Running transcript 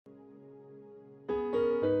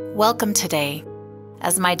Welcome today,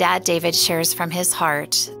 as my dad David shares from his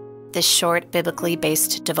heart this short biblically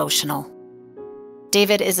based devotional.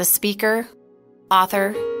 David is a speaker,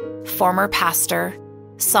 author, former pastor,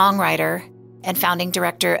 songwriter, and founding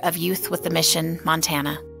director of Youth with the Mission,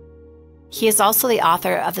 Montana. He is also the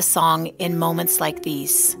author of the song In Moments Like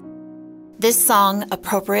These. This song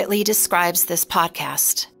appropriately describes this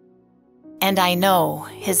podcast, and I know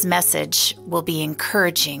his message will be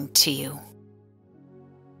encouraging to you.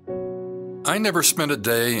 I never spent a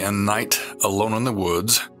day and night alone in the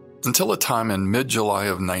woods until a time in mid-July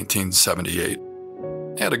of 1978.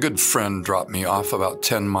 I had a good friend drop me off about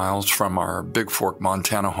 10 miles from our Big Fork,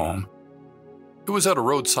 Montana home. It was at a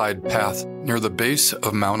roadside path near the base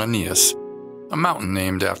of Mount Aeneas, a mountain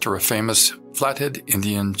named after a famous Flathead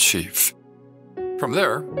Indian chief. From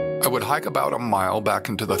there, I would hike about a mile back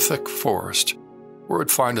into the thick forest, where I'd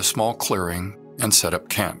find a small clearing and set up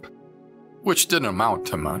camp, which didn't amount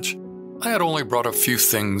to much. I had only brought a few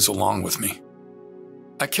things along with me.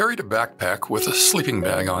 I carried a backpack with a sleeping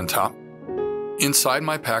bag on top. Inside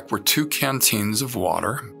my pack were 2 canteens of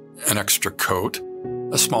water, an extra coat,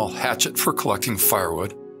 a small hatchet for collecting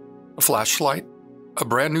firewood, a flashlight, a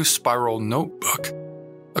brand new spiral notebook,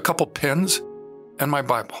 a couple pens, and my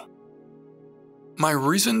Bible. My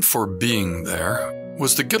reason for being there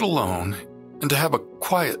was to get alone and to have a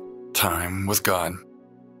quiet time with God.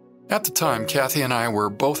 At the time, Kathy and I were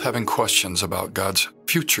both having questions about God's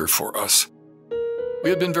future for us. We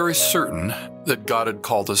had been very certain that God had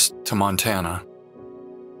called us to Montana.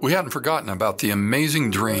 We hadn't forgotten about the amazing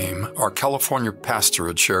dream our California pastor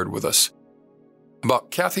had shared with us, about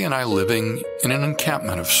Kathy and I living in an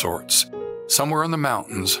encampment of sorts, somewhere in the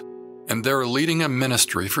mountains, and there leading a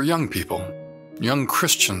ministry for young people, young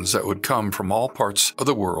Christians that would come from all parts of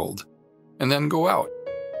the world, and then go out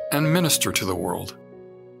and minister to the world.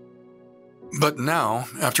 But now,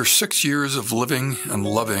 after 6 years of living and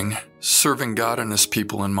loving, serving God and His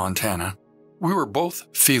people in Montana, we were both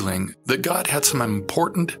feeling that God had some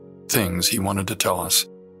important things He wanted to tell us.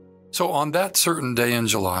 So on that certain day in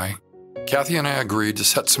July, Kathy and I agreed to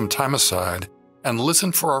set some time aside and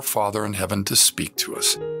listen for our Father in heaven to speak to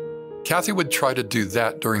us. Kathy would try to do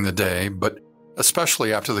that during the day, but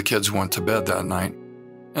especially after the kids went to bed that night,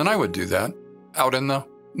 and I would do that out in the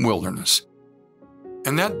wilderness.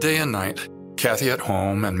 And that day and night, Kathy at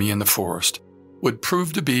home and me in the forest, would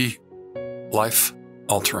prove to be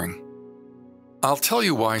life-altering. I'll tell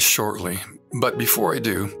you why shortly, but before I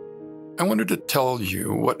do, I wanted to tell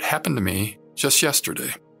you what happened to me just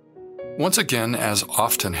yesterday. Once again, as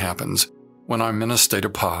often happens when I'm in a state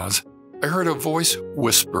of pause, I heard a voice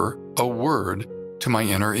whisper a word to my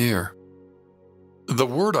inner ear. The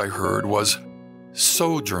word I heard was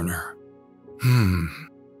sojourner.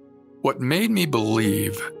 What made me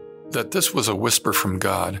believe that this was a whisper from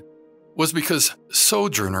God was because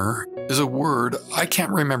sojourner is a word I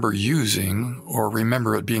can't remember using or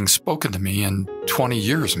remember it being spoken to me in 20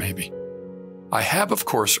 years maybe. I have, of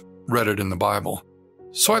course, read it in the Bible,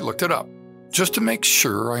 so I looked it up just to make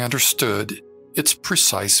sure I understood its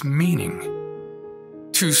precise meaning.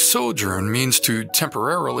 To sojourn means to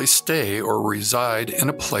temporarily stay or reside in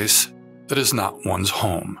a place that is not one's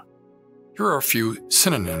home. Here are a few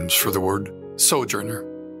synonyms for the word sojourner: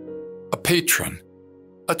 a patron,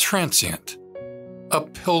 a transient, a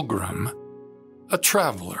pilgrim, a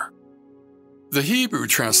traveler. The Hebrew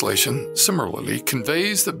translation similarly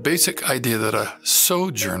conveys the basic idea that a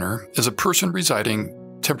sojourner is a person residing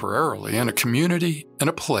temporarily in a community in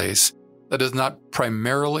a place that is not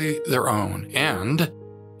primarily their own and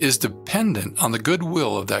is dependent on the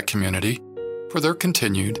goodwill of that community for their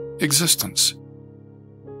continued existence.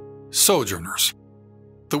 Sojourners.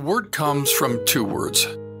 The word comes from 2 words,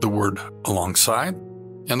 the word alongside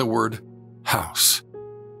and the word house.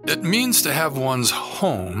 It means to have one's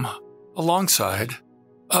home alongside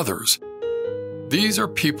others. These are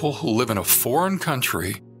people who live in a foreign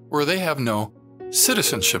country where they have no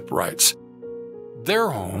citizenship rights.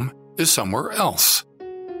 Their home is somewhere else.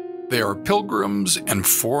 They are pilgrims and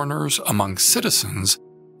foreigners among citizens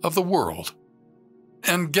of the world.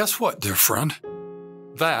 And guess what, dear friend?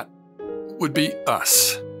 That would be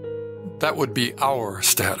us. That would be our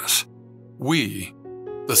status. We,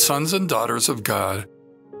 the sons and daughters of God,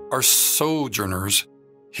 are sojourners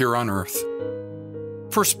here on earth.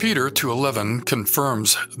 1 Peter 2:11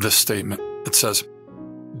 confirms this statement. It says,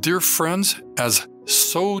 "Dear friends, as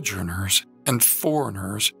sojourners and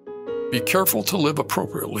foreigners, be careful to live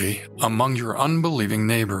appropriately among your unbelieving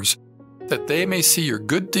neighbors, that they may see your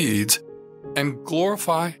good deeds and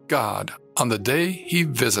glorify God on the day He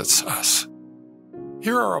visits us."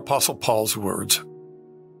 Here are Apostle Paul's words.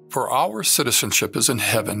 For our citizenship is in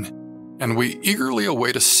heaven, and we eagerly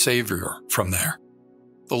await a Savior from there,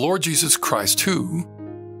 the Lord Jesus Christ, who,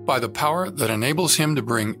 by the power that enables him to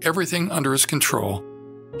bring everything under his control,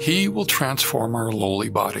 he will transform our lowly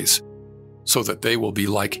bodies, so that they will be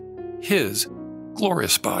like his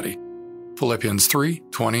glorious body. Philippians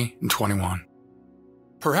 3:20 and 21.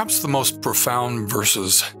 Perhaps the most profound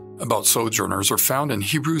verses about sojourners are found in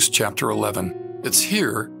Hebrews chapter 11. It's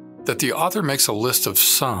here that the author makes a list of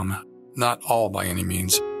some, not all by any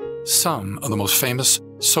means, some of the most famous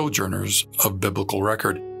sojourners of biblical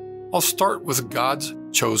record. I'll start with God's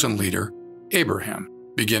chosen leader, Abraham,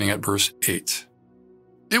 beginning at verse 8.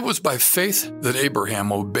 It was by faith that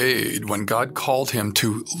Abraham obeyed when God called him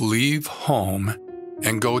to leave home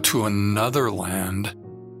and go to another land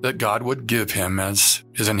that God would give him as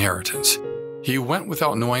his inheritance. He went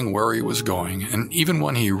without knowing where he was going, and even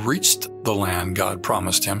when he reached the land God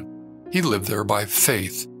promised him, he lived there by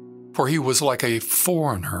faith, for he was like a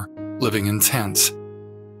foreigner living in tents.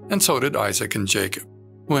 And so did Isaac and Jacob,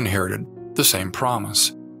 who inherited the same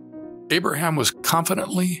promise. Abraham was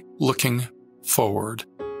confidently looking forward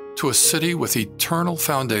to a city with eternal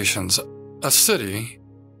foundations, a city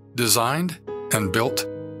designed and built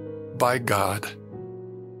by God.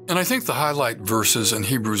 And I think the highlight verses in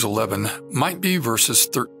Hebrews 11 might be verses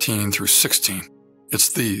 13 through 16. It's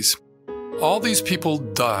these. All these people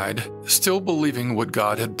died still believing what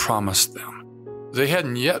God had promised them. They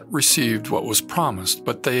hadn't yet received what was promised,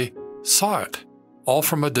 but they saw it, all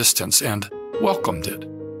from a distance, and welcomed it.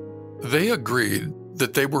 They agreed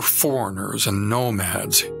that they were foreigners and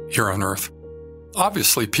nomads here on earth.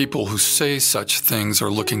 Obviously, people who say such things are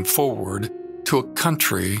looking forward to a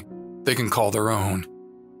country they can call their own.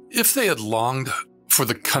 If they had longed for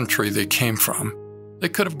the country they came from, they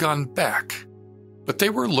could have gone back. But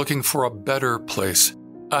they were looking for a better place,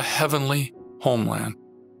 a heavenly homeland.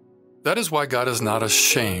 That is why God is not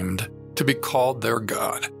ashamed to be called their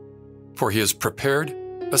God, for he has prepared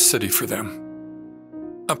a city for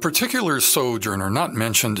them. A particular sojourner not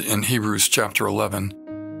mentioned in Hebrews chapter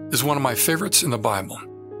 11 is one of my favorites in the Bible.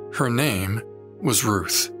 Her name was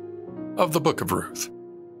Ruth, of the book of Ruth.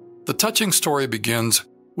 The touching story begins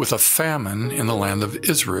with a famine in the land of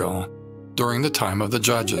Israel during the time of the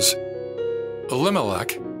judges.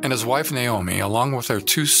 Elimelech and his wife Naomi, along with their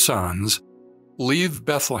 2 sons, leave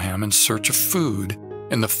Bethlehem in search of food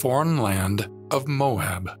in the foreign land of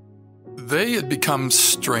Moab. They had become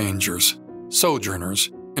strangers, sojourners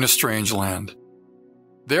in a strange land.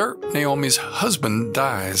 There, Naomi's husband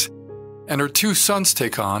dies, and her 2 sons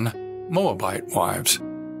take on Moabite wives.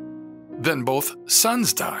 Then both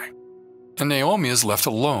sons die, and Naomi is left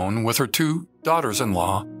alone with her 2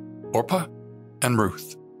 daughters-in-law, Orpah and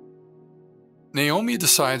Ruth. Naomi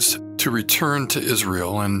decides to return to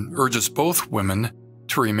Israel and urges both women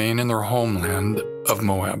to remain in their homeland of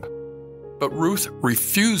Moab. But Ruth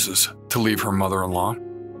refuses to leave her mother-in-law.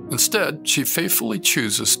 Instead, she faithfully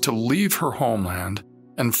chooses to leave her homeland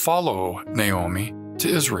and follow Naomi to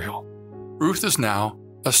Israel. Ruth is now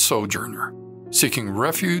a sojourner, seeking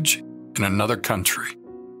refuge in another country.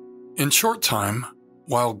 In short time,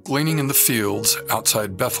 while gleaning in the fields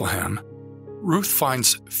outside Bethlehem, Ruth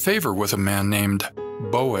finds favor with a man named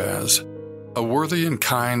Boaz, a worthy and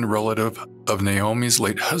kind relative of Naomi's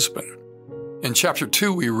late husband. In chapter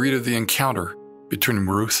 2, we read of the encounter between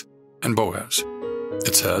Ruth and Boaz.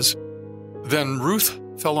 It says, Then Ruth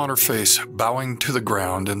fell on her face, bowing to the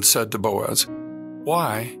ground, and said to Boaz,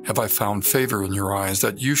 Why have I found favor in your eyes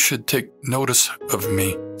that you should take notice of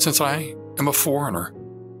me, since I am a foreigner?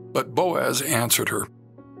 But Boaz answered her,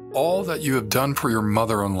 All that you have done for your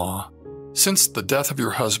mother-in-law, since the death of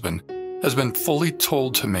your husband, has been fully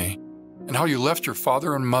told to me, and how you left your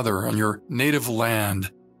father and mother and your native land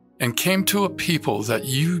and came to a people that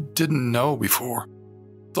you didn't know before.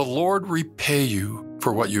 The Lord repay you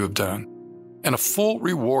for what you have done, and a full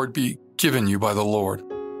reward be given you by the Lord,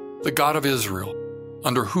 the God of Israel,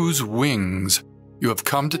 under whose wings you have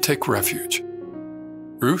come to take refuge.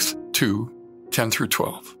 Ruth 2:10 through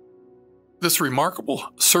 12. This remarkable,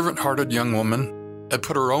 servant-hearted young woman had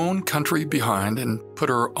put her own country behind and put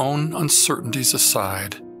her own uncertainties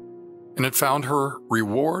aside, and had found her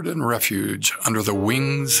reward and refuge under the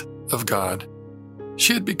wings of God.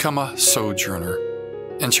 She had become a sojourner,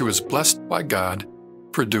 and she was blessed by God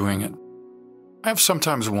for doing it. I have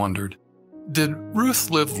sometimes wondered, did Ruth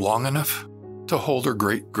live long enough to hold her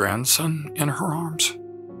great-grandson in her arms?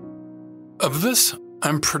 Of this,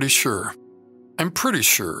 I'm pretty sure. I'm pretty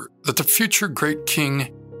sure that the future great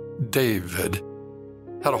King David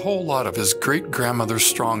had a whole lot of his great-grandmother's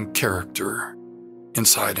strong character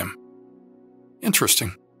inside him.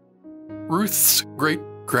 Interesting. Ruth's great-grandmother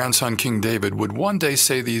grandson King David would one day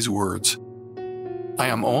say these words, "I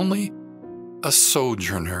am only a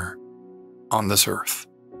sojourner on this earth."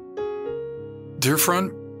 Dear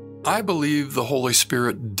friend, I believe the Holy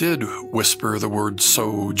Spirit did whisper the word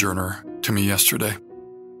sojourner to me yesterday.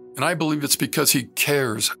 And I believe it's because He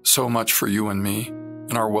cares so much for you and me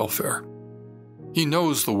and our welfare. He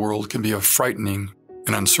knows the world can be a frightening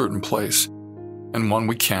and uncertain place, and one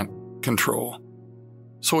we can't control.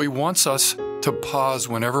 So He wants us to pause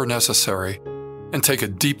whenever necessary and take a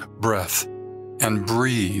deep breath and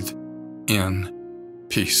breathe in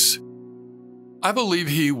peace. I believe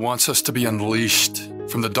He wants us to be unleashed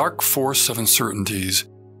from the dark force of uncertainties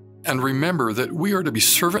and remember that we are to be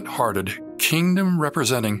servant-hearted,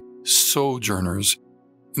 kingdom-representing sojourners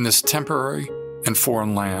in this temporary and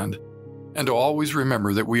foreign land, and to always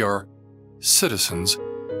remember that we are citizens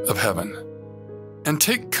of heaven. And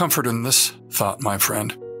take comfort in this thought, my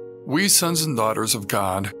friend. We sons and daughters of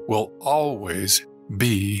God will always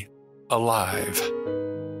be alive,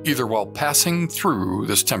 either while passing through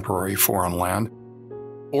this temporary foreign land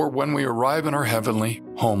or when we arrive in our heavenly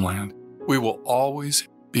homeland. We will always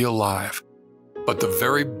be alive, but the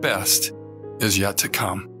very best is yet to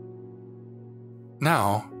come.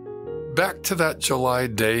 Now, back to that July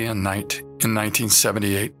day and night in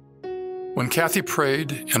 1978, when Kathy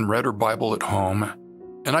prayed and read her Bible at home,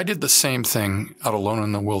 and I did the same thing out alone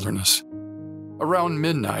in the wilderness. Around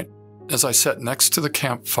midnight, as I sat next to the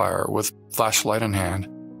campfire with flashlight in hand,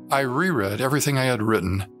 I reread everything I had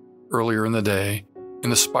written earlier in the day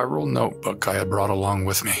in the spiral notebook I had brought along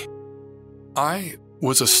with me. I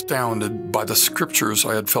was astounded by the scriptures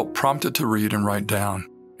I had felt prompted to read and write down,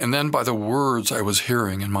 and then by the words I was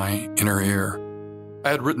hearing in my inner ear. I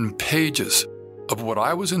had written pages of what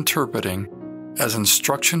I was interpreting as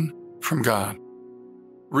instruction from God.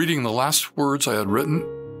 Reading the last words I had written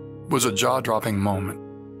was a jaw-dropping moment,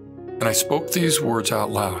 and I spoke these words out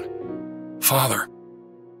loud. "Father,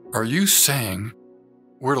 are you saying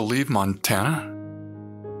we're to leave Montana?"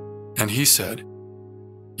 And He said,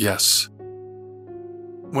 "Yes."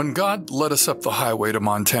 When God led us up the highway to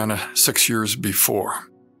Montana 6 years before,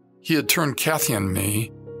 He had turned Kathy and me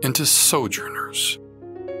into sojourners.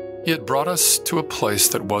 He had brought us to a place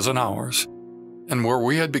that wasn't ours, and where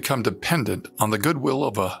we had become dependent on the goodwill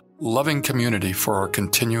of a loving community for our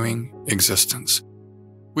continuing existence.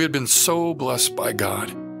 We had been so blessed by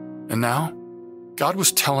God, and now God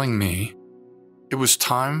was telling me it was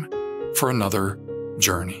time for another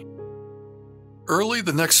journey. Early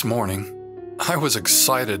the next morning, I was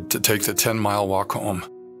excited to take the 10-mile walk home.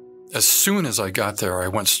 As soon as I got there, I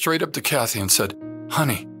went straight up to Kathy and said,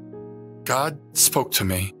 "Honey, God spoke to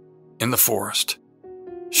me in the forest."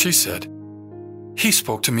 She said, "He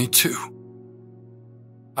spoke to me too."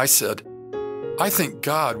 I said, "I think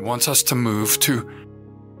God wants us to move to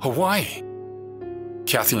Hawaii."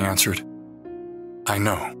 Kathy answered, "I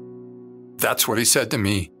know. That's what He said to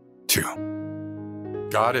me too."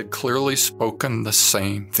 God had clearly spoken the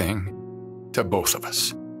same thing to both of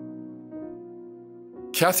us.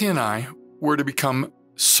 Kathy and I were to become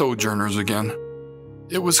sojourners again.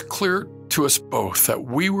 It was clear to us both that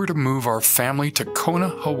we were to move our family to Kona,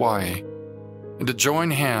 Hawaii, and to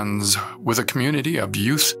join hands with a community of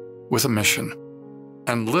youth with a mission.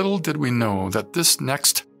 And little did we know that this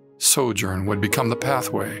next sojourn would become the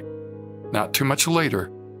pathway, not too much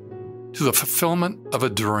later, to the fulfillment of a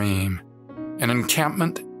dream, an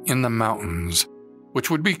encampment in the mountains, which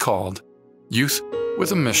would be called Youth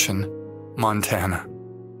with a Mission, Montana.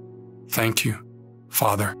 Thank you,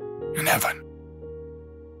 Father in heaven.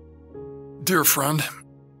 Dear friend,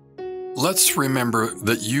 let's remember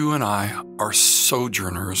that you and I are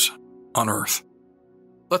sojourners on earth.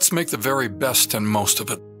 Let's make the very best and most of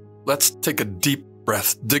it. Let's take a deep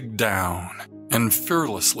breath, dig down, and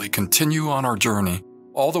fearlessly continue on our journey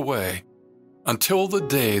all the way until the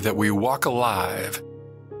day that we walk alive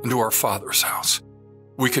into our Father's house.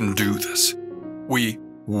 We can do this. We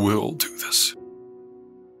will do this.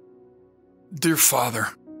 Dear Father,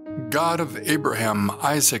 God of Abraham,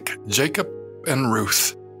 Isaac, Jacob, and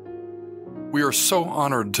Ruth, we are so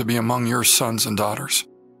honored to be among your sons and daughters.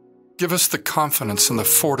 Give us the confidence and the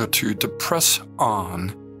fortitude to press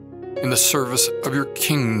on in the service of your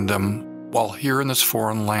kingdom while here in this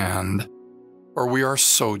foreign land, where we are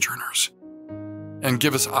sojourners. And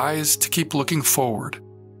give us eyes to keep looking forward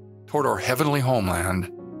toward our heavenly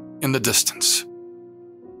homeland in the distance.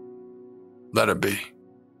 Let it be.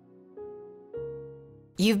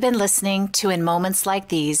 You've been listening to In Moments Like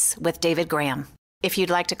These with David Graham. If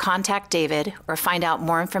you'd like to contact David or find out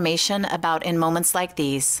more information about In Moments Like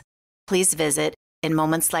These, please visit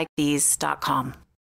inmomentslikethese.com.